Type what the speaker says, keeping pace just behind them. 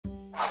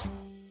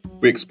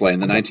We explain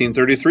the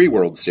 1933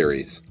 World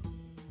Series.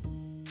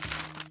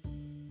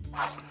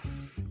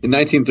 In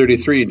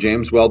 1933,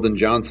 James Weldon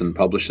Johnson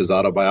published his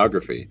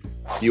autobiography.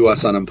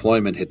 U.S.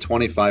 unemployment hit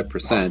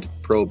 25%,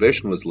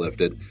 prohibition was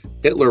lifted,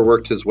 Hitler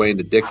worked his way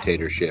into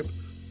dictatorship.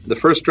 The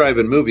first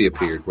drive-in movie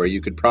appeared, where you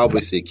could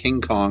probably see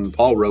King Kong,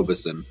 Paul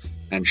Robeson,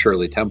 and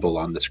Shirley Temple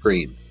on the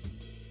screen.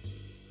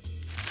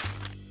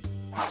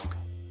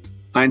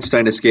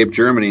 Einstein escaped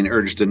Germany and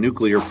urged a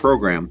nuclear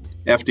program.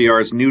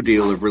 FDR's New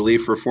Deal of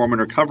Relief, Reform,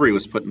 and Recovery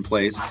was put in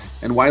place,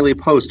 and Wiley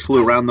Post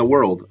flew around the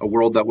world, a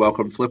world that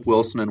welcomed Flip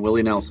Wilson and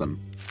Willie Nelson.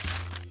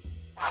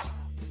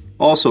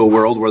 Also a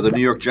world where the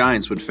New York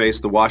Giants would face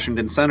the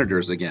Washington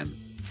Senators again.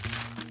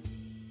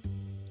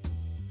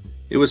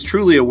 It was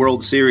truly a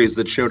World Series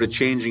that showed a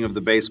changing of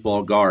the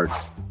baseball guard.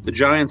 The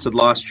Giants had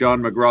lost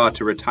John McGraw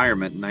to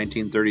retirement in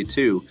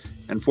 1932,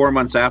 and 4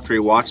 months after he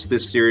watched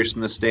this series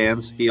from the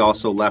stands, he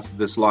also left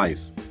this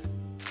life.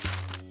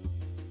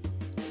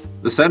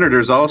 The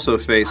Senators also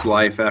faced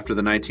life after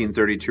the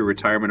 1932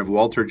 retirement of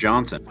Walter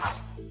Johnson.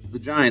 The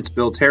Giants'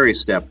 Bill Terry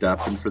stepped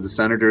up, and for the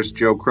Senators,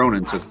 Joe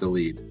Cronin took the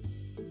lead.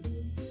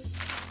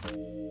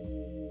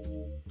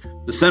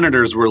 The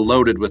Senators were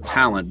loaded with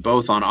talent,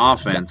 both on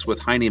offense with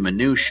Heine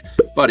Manouche,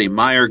 Buddy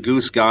Meyer,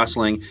 Goose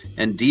Gosling,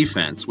 and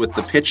defense with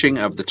the pitching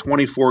of the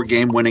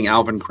 24-game-winning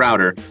Alvin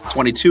Crowder,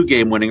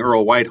 22-game-winning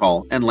Earl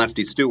Whitehall, and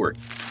Lefty Stewart.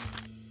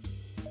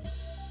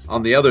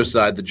 On the other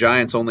side, the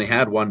Giants only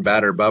had one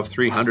batter above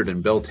 300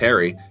 in Bill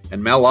Terry,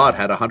 and Mel Ott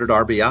had 100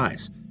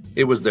 RBIs.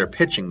 It was their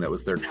pitching that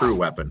was their true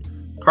weapon.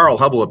 Carl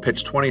Hubbell had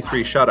pitched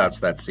 23 shutouts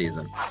that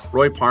season.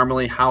 Roy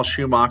Parmalee, Hal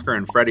Schumacher,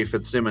 and Freddie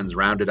Fitzsimmons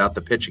rounded out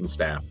the pitching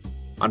staff.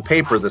 On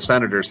paper, the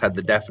Senators had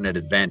the definite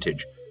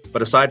advantage,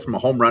 but aside from a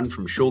home run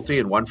from Schulte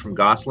and one from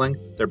Gosling,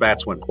 their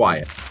bats went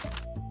quiet.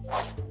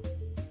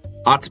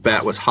 Ott's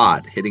bat was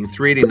hot, hitting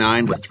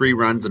 .389 with 3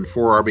 runs and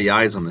 4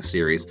 RBIs on the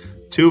series.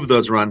 2 of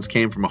those runs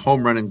came from a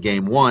home run in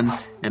Game 1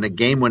 and a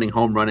game-winning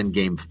home run in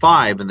Game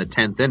 5 in the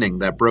 10th inning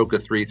that broke a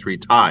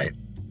 3-3 tie.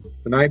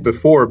 The night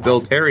before, Bill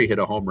Terry hit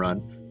a home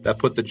run that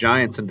put the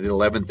Giants into the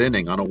 11th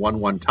inning on a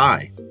 1-1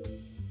 tie.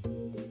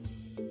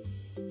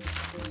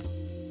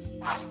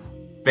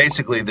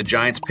 Basically, the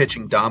Giants'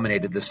 pitching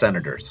dominated the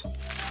Senators.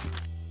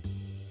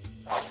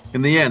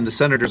 In the end, the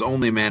Senators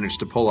only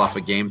managed to pull off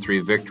a Game 3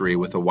 victory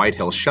with a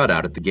Whitehill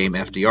shutout at the game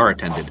FDR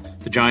attended.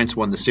 The Giants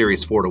won the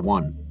series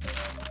 4-1.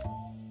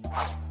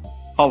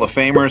 Hall of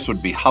Famers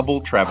would be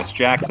Hubbell, Travis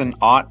Jackson,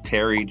 Ott,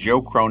 Terry,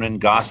 Joe Cronin,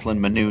 Gosling,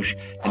 Manouche,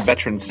 and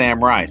veteran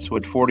Sam Rice, who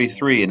at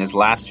 43 in his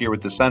last year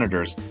with the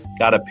Senators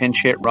got a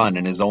pinch hit run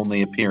in his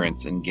only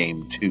appearance in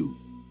Game 2.